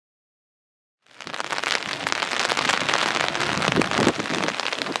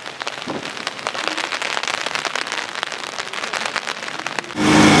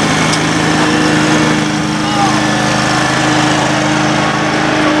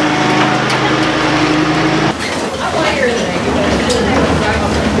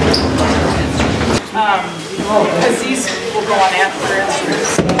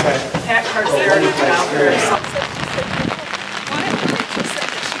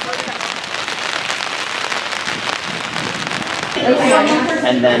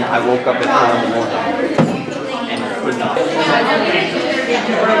And then I woke up at 4 in the morning and could not.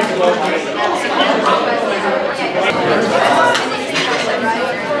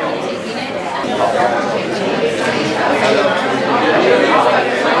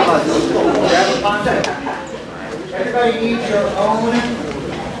 Everybody needs your own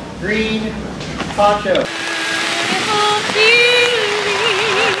green poncho.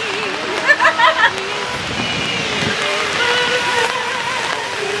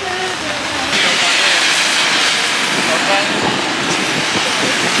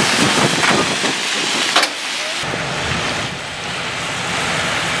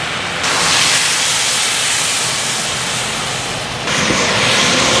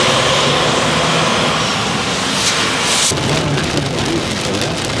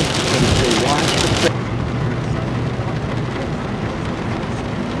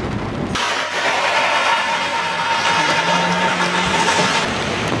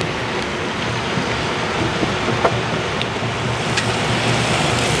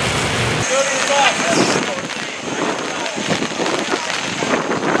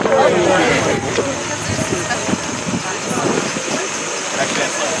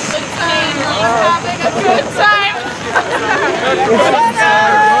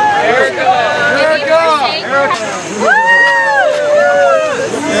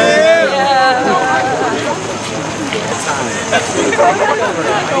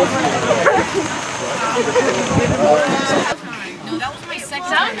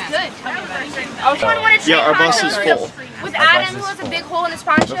 Yeah, our bus is full. With Adam, who has a big hole in his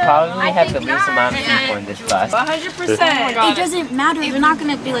poncho. We'll probably have the least amount of people in this bus. 100%. It doesn't matter. They're not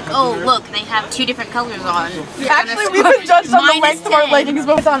going to be like, oh, look, they have 2 different colors on. Actually, we've been judged on the length of our leggings,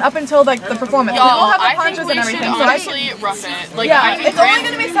 but it's on up until like the performance. We all have the ponchos and everything. So honestly rough it. Like, yeah, it's only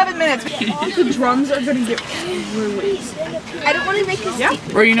going to be 7 minutes. The drums are going to get ruined. I don't want to make this. Yeah.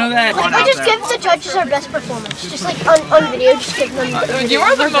 Or you know that. Like, we just give the judges our best performance. Just like on video, just give them. You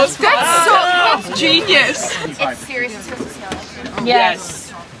are the most. That's genius. It's serious. It's supposed to snow.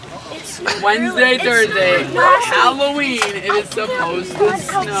 Yes. Wednesday, Thursday, Halloween. It is supposed to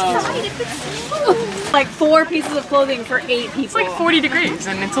snow. Like 4 pieces of clothing for 8 people. It's like 40 degrees,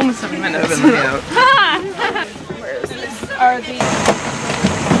 and it's only 7 minutes. Where is this? Are these?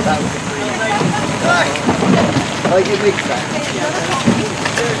 Like it makes sense.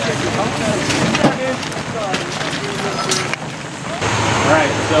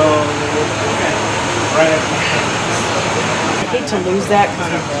 Alright, so right. I hate to lose that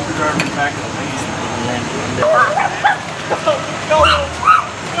kind of. Driving back to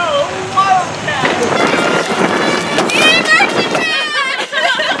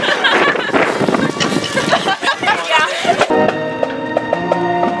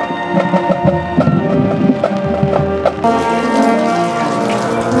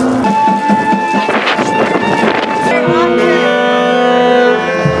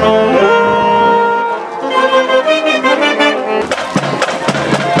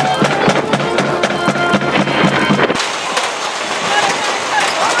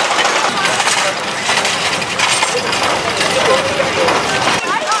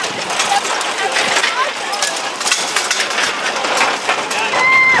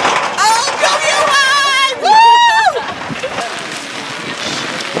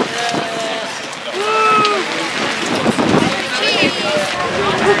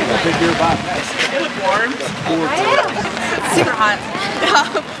Super hot. Yeah,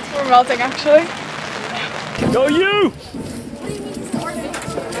 we're melting actually. Go you!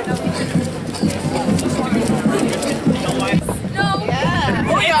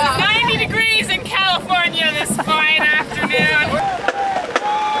 It's 90 degrees in California this fine afternoon.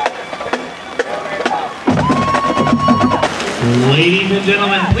 Ladies and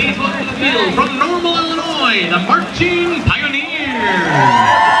gentlemen, please welcome to the field from Normal, Illinois, the Marching Pioneers.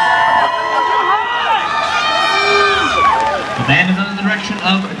 The band is under the direction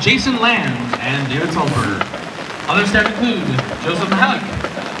of Jason Lands and David Salzberger. Other staff include Joseph Mahalik,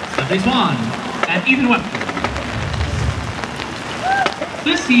 Stephanie Swan, and Ethan Webster.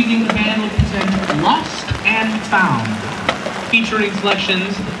 This evening, the band will present Lost and Found, featuring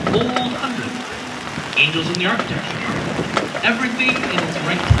selections Old 100, Angels in the Architecture, Everything in its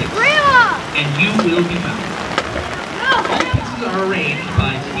Right Place, and You Will Be Found. All pieces are arranged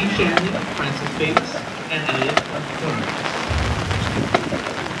by Steve Shanley, Francis Bates, and Elliot Jones.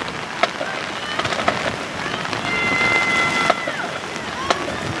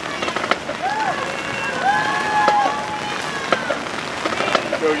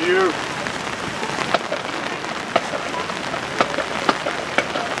 Go you!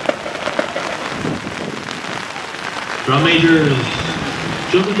 Go Drum majors,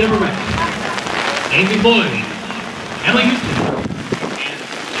 Joseph Deverbeck, Amy Boyd, Emily Houston, and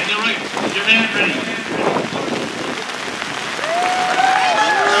Daniel Wright. Is your band ready?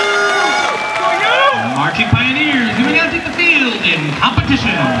 Marching Pioneers, moving out to the field in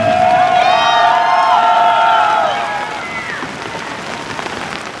competition.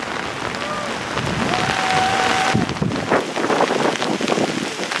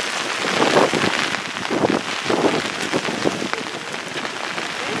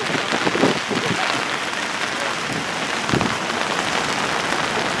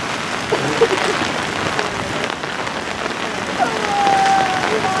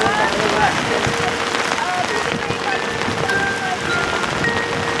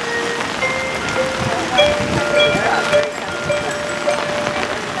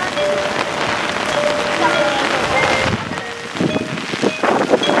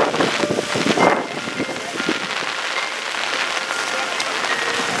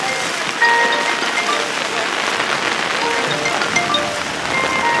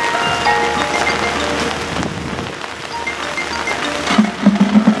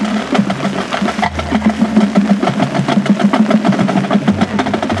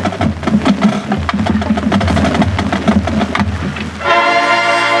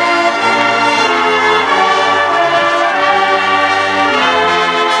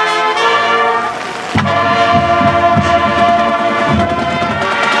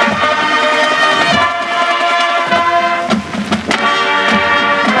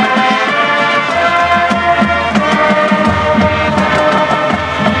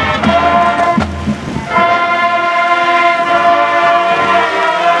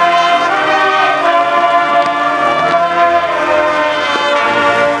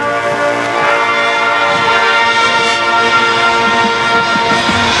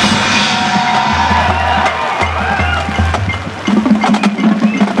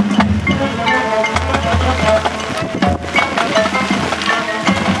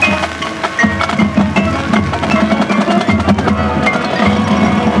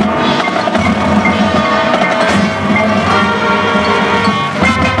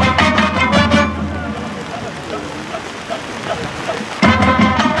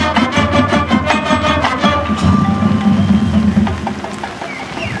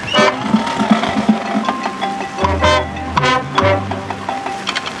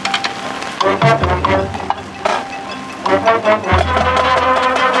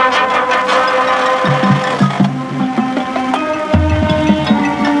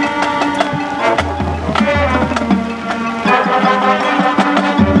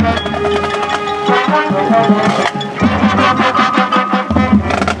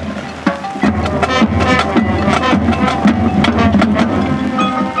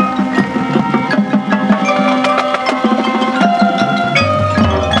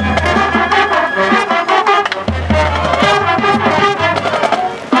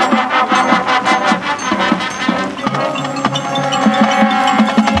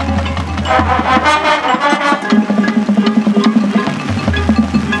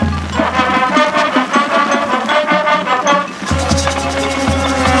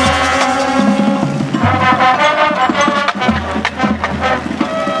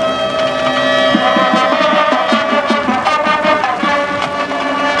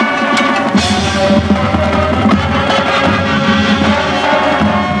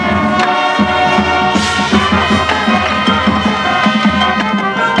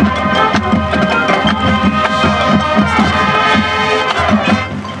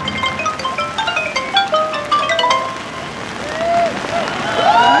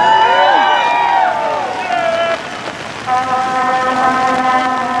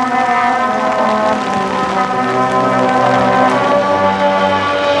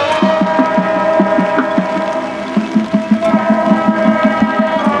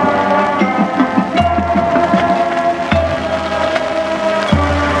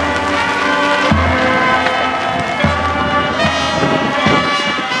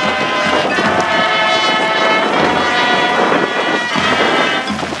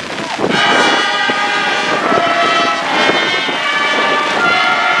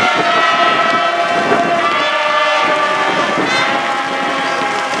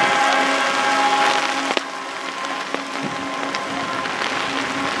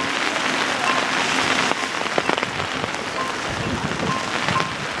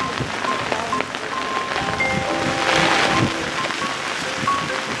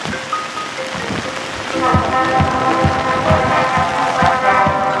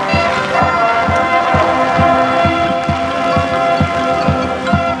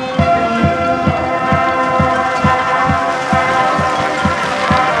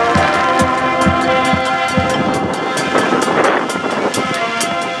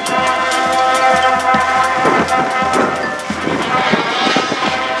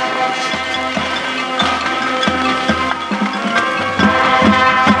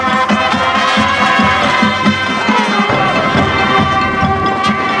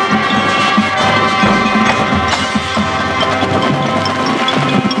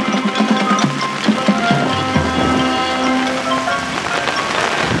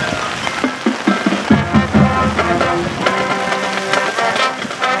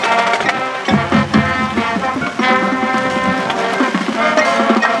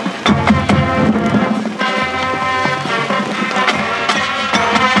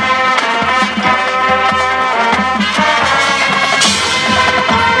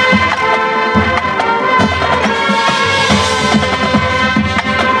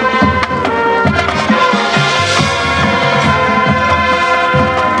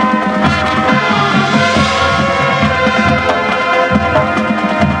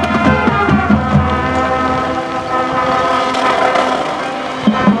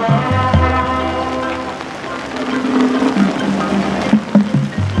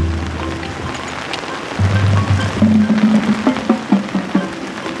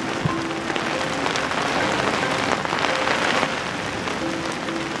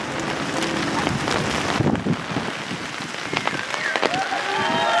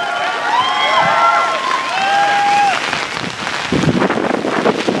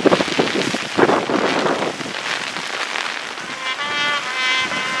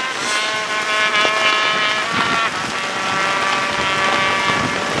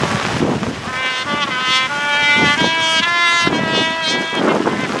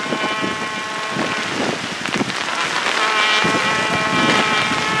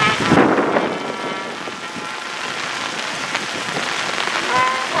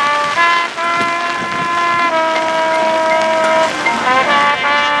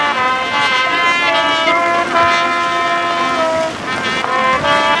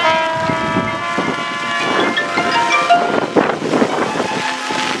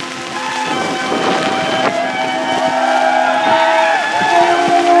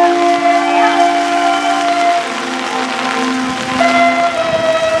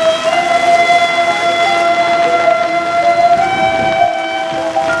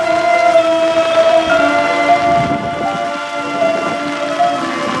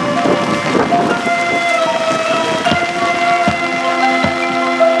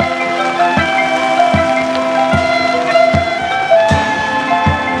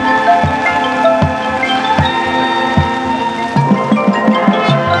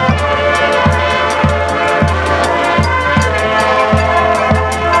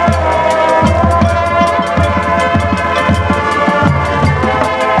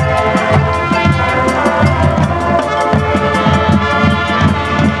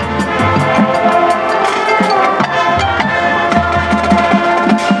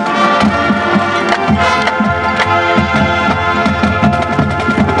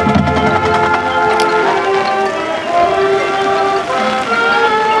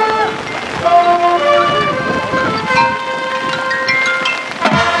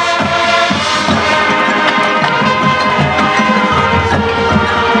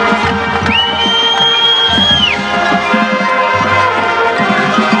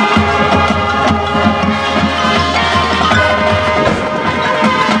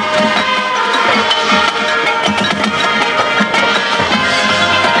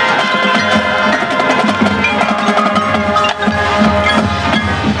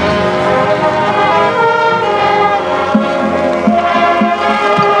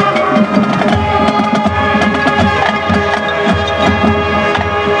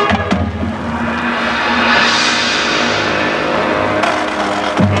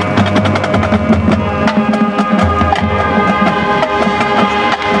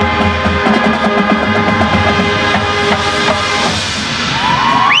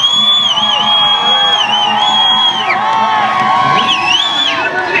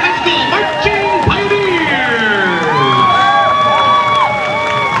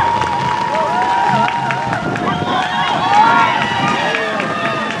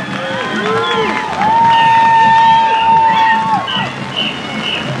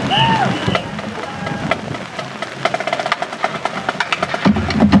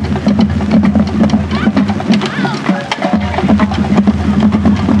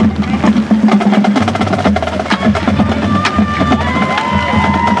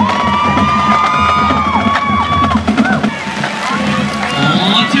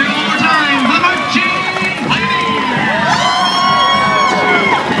 Let's hear it one more time. The marching pioneers.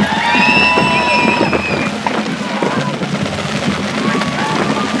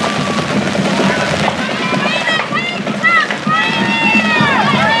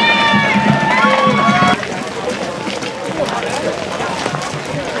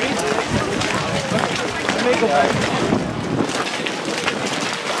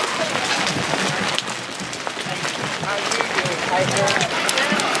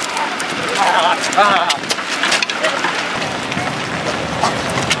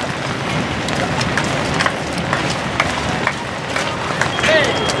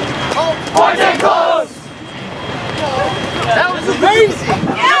 That was amazing!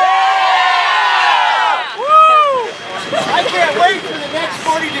 Woo! I can't wait for the next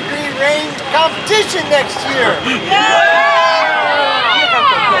 40-degree rain competition next year!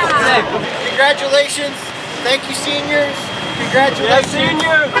 Congratulations! Thank you, seniors! Congratulations!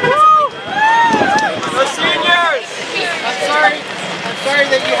 Seniors! The seniors! I'm sorry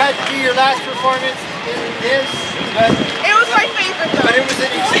that you had to do your last performance in this, but It was my favorite though. But it was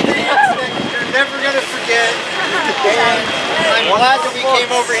an experience that you're never going to forget. And I'm glad that we came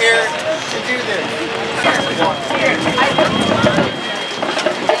over here to do this.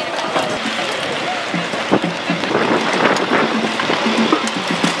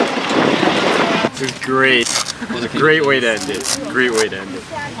 It was great. It was a great way to end it. Great way to end it.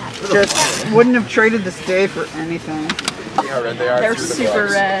 Just wouldn't have traded this day for anything. See how red they are? They're super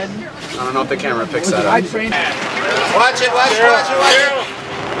red. I don't know if the camera picks that up. Watch it, watch it, watch it, watch it.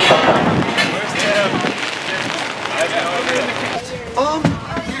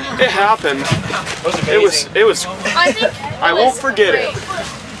 It happened. It was. I won't forget it.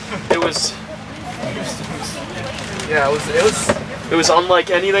 It was. Yeah, it was unlike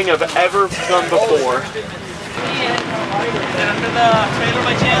anything I've ever done before.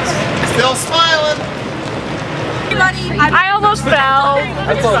 Still smiling. I almost fell.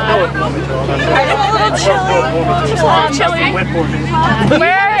 I'm a little chilly.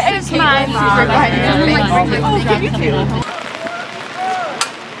 Where is my mom? Oh, give you two.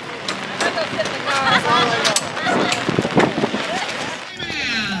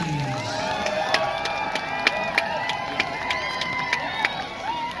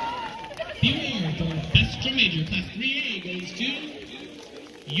 The award for Best Drum Major Class 3A goes to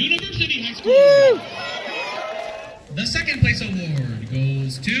University High School. Woo! The second place award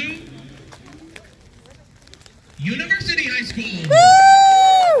goes to University High School. Woo!